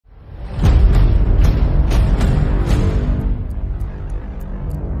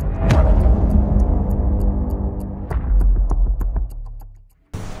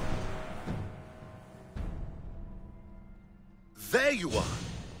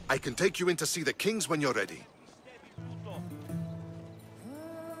I can take you in to see the kings when you're ready.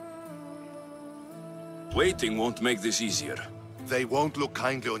 Waiting won't make this easier. They won't look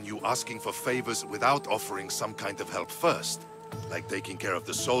kindly on you asking for favors without offering some kind of help first. Like taking care of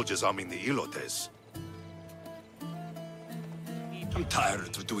the soldiers arming the Ilotes. I'm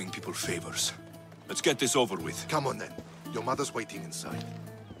tired of doing people favors. Let's get this over with. Come on then. Your mother's waiting inside.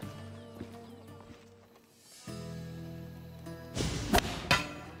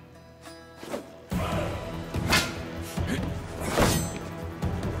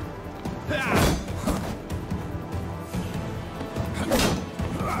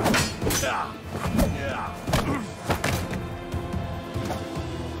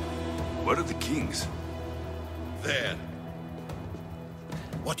 Where are the kings? There.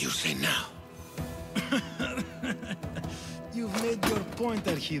 What do you say now? You've made your point,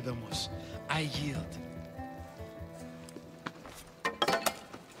 Archidamos. I yield.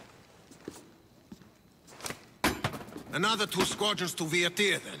 Another 2 squadrons to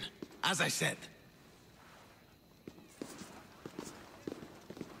Viatir, then. As I said.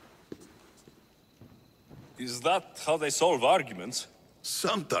 Is that how they solve arguments?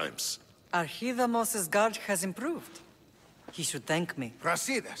 Sometimes. Archidamos's guard has improved. He should thank me.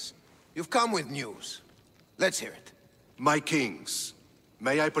 Brasidas, you've come with news. Let's hear it. My kings,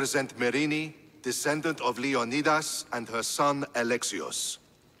 may I present Merini, descendant of Leonidas, and her son Alexios.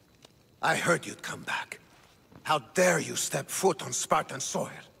 I heard you'd come back. How dare you step foot on Spartan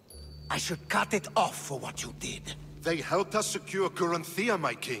soil? I should cut it off for what you did. They helped us secure Corinthia,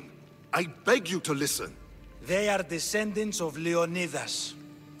 my king. I beg you to listen. They are descendants of Leonidas.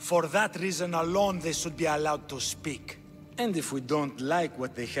 For that reason alone, they should be allowed to speak. And if we don't like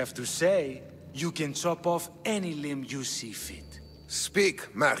what they have to say, you can chop off any limb you see fit.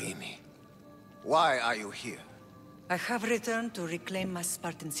 Speak, Marini. Why are you here? I have returned to reclaim my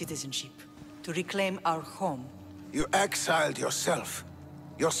Spartan citizenship, to reclaim our home. You exiled yourself.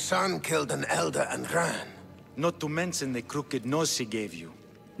 Your son killed an elder and ran. Not to mention the crooked nose he gave you.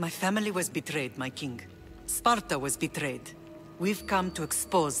 My family was betrayed, my king. Sparta was betrayed. We've come to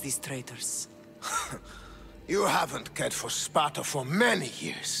expose these traitors. You haven't cared for Sparta for many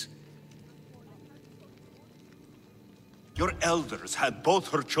years. Your elders had both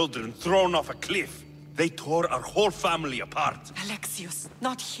her children thrown off a cliff. They tore our whole family apart. Alexios,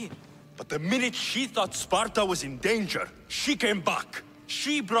 not him. But the minute she thought Sparta was in danger, she came back.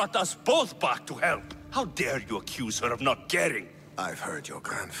 She brought us both back to help. How dare you accuse her of not caring? I've heard your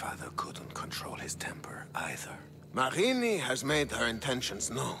grandfather couldn't control his temper either. Marini has made her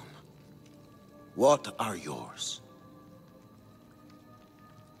intentions known. What are yours?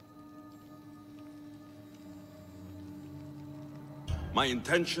 My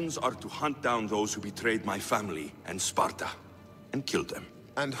intentions are to hunt down those who betrayed my family and Sparta, and kill them.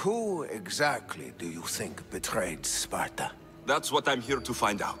 And who exactly do you think betrayed Sparta? That's what I'm here to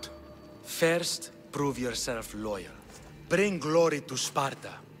find out. First, prove yourself loyal. Bring glory to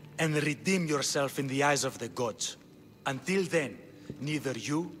Sparta, and redeem yourself in the eyes of the gods. Until then, neither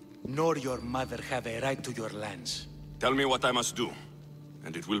you nor your mother have a right to your lands. Tell me what I must do,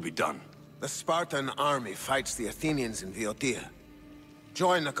 and it will be done. The Spartan army fights the Athenians in Viotia.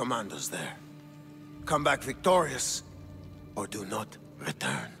 Join the commandos there. Come back victorious, or do not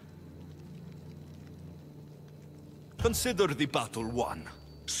return. Consider the battle won.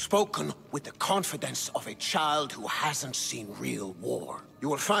 Spoken with the confidence of a child who hasn't seen real war. You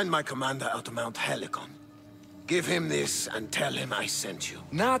will find my commander at Mount Helicon. Give him this and tell him I sent you.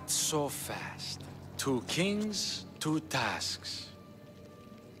 Not so fast. 2 kings, 2 tasks.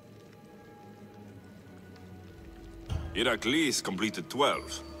 Heracles completed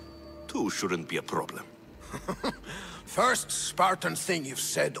 12. 2 shouldn't be a problem. First Spartan thing you've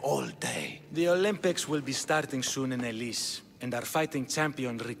said all day. The Olympics will be starting soon in Elise, and our fighting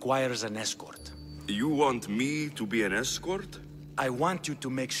champion requires an escort. You want me to be an escort? I want you to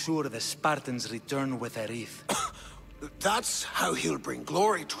make sure the Spartans return with a wreath. That's how he'll bring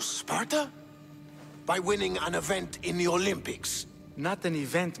glory to Sparta? By winning an event in the Olympics? Not an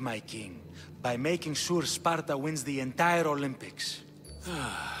event, my king. By making sure Sparta wins the entire Olympics.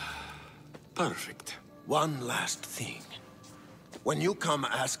 Perfect. One last thing. When you come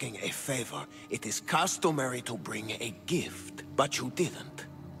asking a favor, it is customary to bring a gift, but you didn't.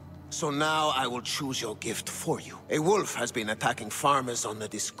 So now I will choose your gift for you. A wolf has been attacking farmers on the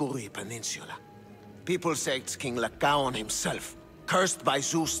Discuri Peninsula. People say it's King Lycaon himself, cursed by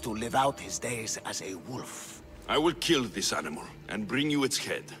Zeus to live out his days as a wolf. I will kill this animal and bring you its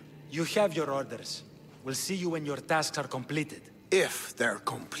head. You have your orders. We'll see you when your tasks are completed. If they're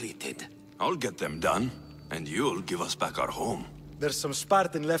completed. I'll get them done, and you'll give us back our home. There's some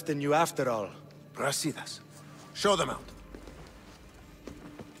Spartan left in you after all. Brasidas. Show them out.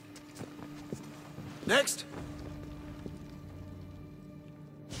 Next!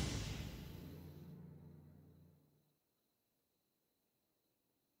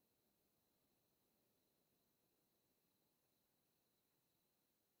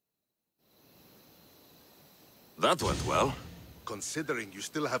 That went well. Considering you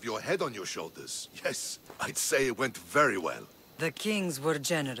still have your head on your shoulders, yes, I'd say it went very well. The kings were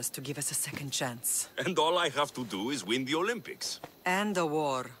generous to give us a second chance. And all I have to do is win the Olympics. And a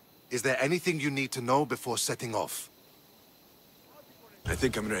war. Is there anything you need to know before setting off? I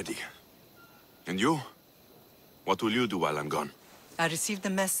think I'm ready. And you? What will you do while I'm gone? I received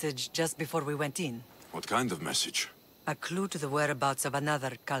a message just before we went in. What kind of message? A clue to the whereabouts of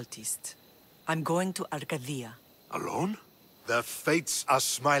another cultist. I'm going to Arcadia. Alone? The fates are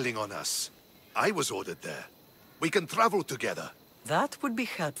smiling on us. I was ordered there. We can travel together. That would be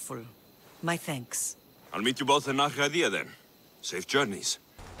helpful. My thanks. I'll meet you both in Arcadia then. Safe journeys.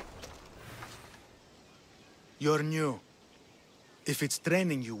 You're new. If it's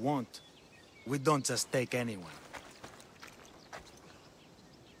training you want, we don't just take anyone.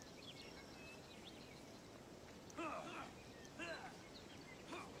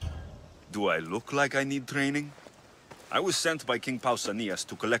 Do I look like I need training? I was sent by King Pausanias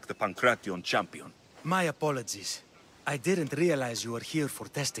to collect the Pancration champion. My apologies. I didn't realize you were here for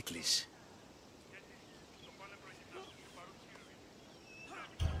testicles.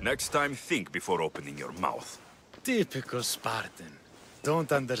 Next time, think before opening your mouth. Typical Spartan.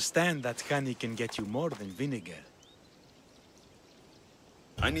 Don't understand that honey can get you more than vinegar.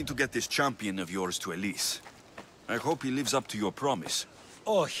 I need to get this champion of yours to Elise. I hope he lives up to your promise.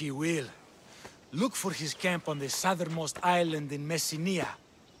 Oh, he will. Look for his camp on the southernmost island in Messenia.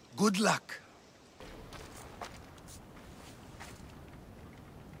 Good luck.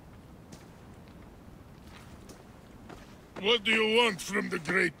 What do you want from the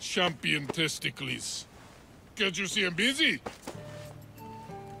great champion Testicles? Can't you see I'm busy?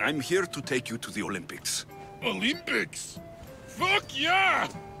 I'm here to take you to the Olympics. Olympics? Fuck yeah!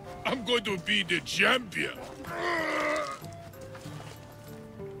 I'm going to be the champion.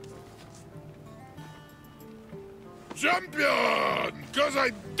 Champion! Cause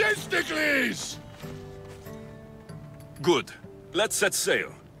I Testicles! Good. Let's set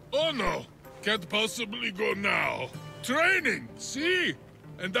sail. Oh no, can't possibly go now. Training, see?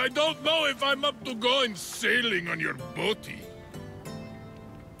 And I don't know if I'm up to going sailing on your boaty.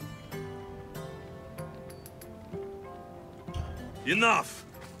 Enough!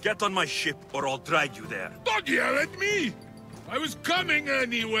 Get on my ship or I'll drag you there. Don't yell at me! I was coming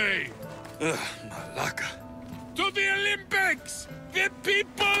anyway! Ugh, Malaka. To the Olympics! The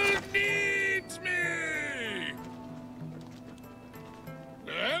people needs me!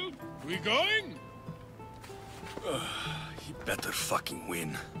 Well, we going? He better fucking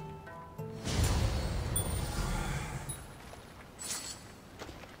win.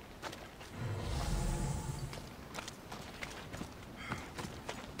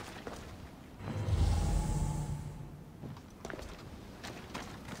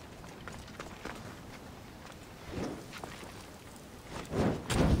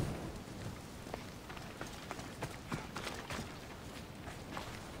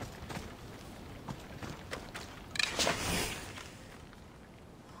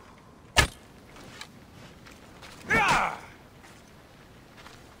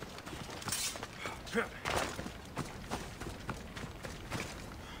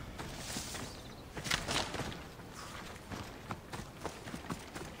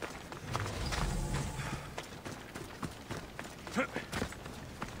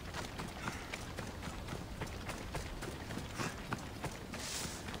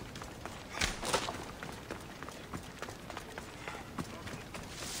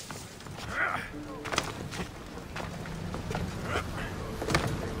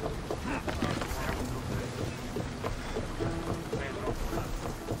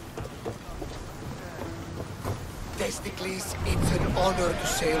 Testicles, it's an honor to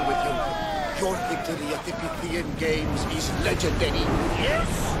sail with you. Your victory at the Pythian Games is legendary. Yes,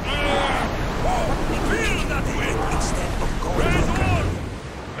 Feel that wind instead of going. Red on!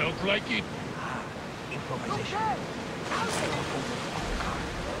 Felt like it.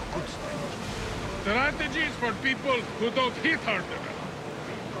 Strategies for people who don't hit hard enough.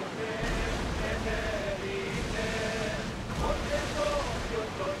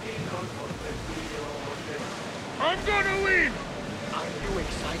 I'm gonna win! Are you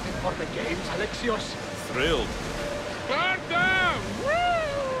excited for the games, Alexios? Thrilled. Sparta!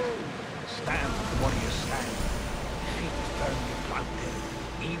 Woo! Stand, warriors, stand. Feet firmly wonder,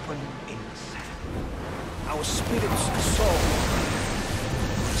 even in the sand. Our spirits soar.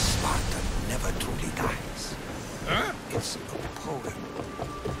 Spartan never truly dies. Huh? It's a poem.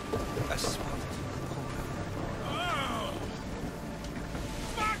 A Spartan poem. Oh!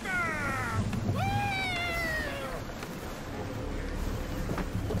 Sparta!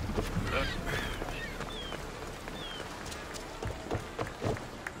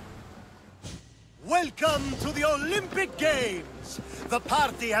 Welcome to the Olympic Games! The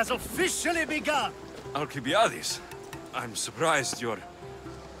party has officially begun! Alcibiades, I'm surprised you're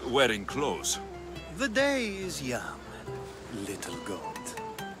wearing clothes. The day is young, little goat.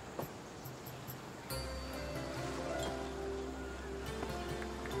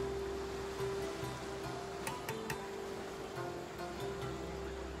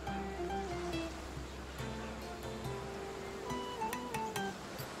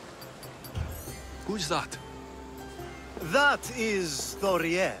 Who's that? That is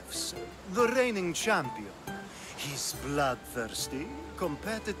Thorievs, the reigning champion. He's bloodthirsty,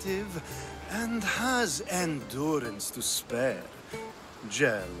 competitive, and has endurance to spare.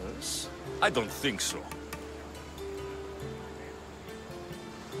 Jealous? I don't think so.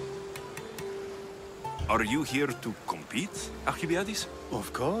 Are you here to compete, Alcibiades?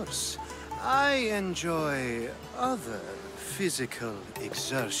 Of course. I enjoy other physical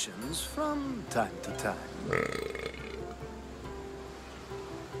exertions from time to time.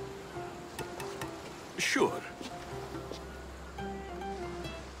 Sure.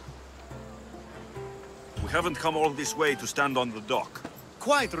 We haven't come all this way to stand on the dock.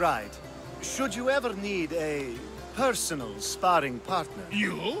 Quite right. Should you ever need a personal sparring partner?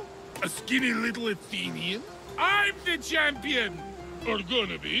 You? A skinny little Athenian? I'm the champion! Or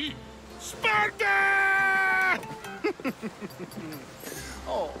gonna be. Sparta!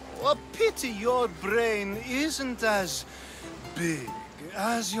 Oh, a pity your brain isn't as big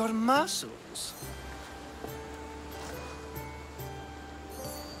as your muscles.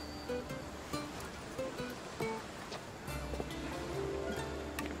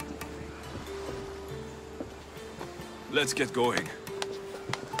 Let's get going.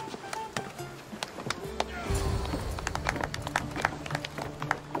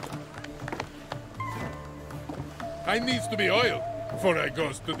 I needs to be oiled before I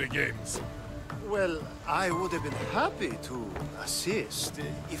goes to the games. Well, I would have been happy to assist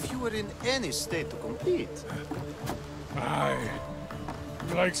if you were in any state to compete. Aye.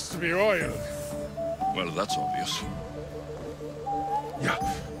 Likes to be oiled. Well, that's obvious. Yeah.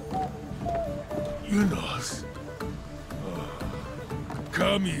 You knows.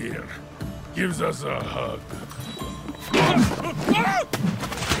 Come here. Gives us a hug.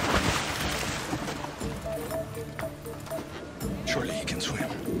 Surely he can swim.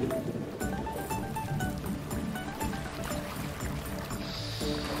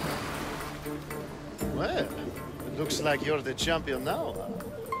 Well, it looks like you're the champion now.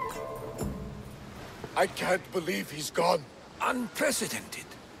 I can't believe he's gone. Unprecedented.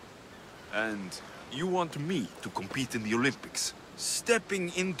 And you want me to compete in the Olympics?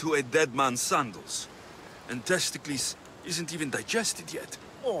 Stepping into a dead man's sandals. And Testicles isn't even digested yet.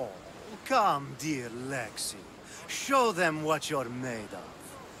 Oh, come, dear Lexi. Show them what you're made of.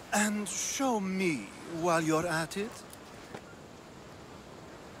 And show me while you're at it.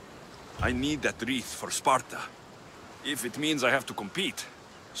 I need that wreath for Sparta. If it means I have to compete,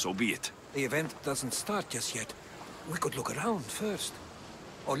 so be it. The event doesn't start just yet. We could look around first.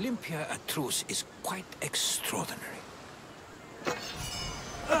 Olympia at truce is quite extraordinary.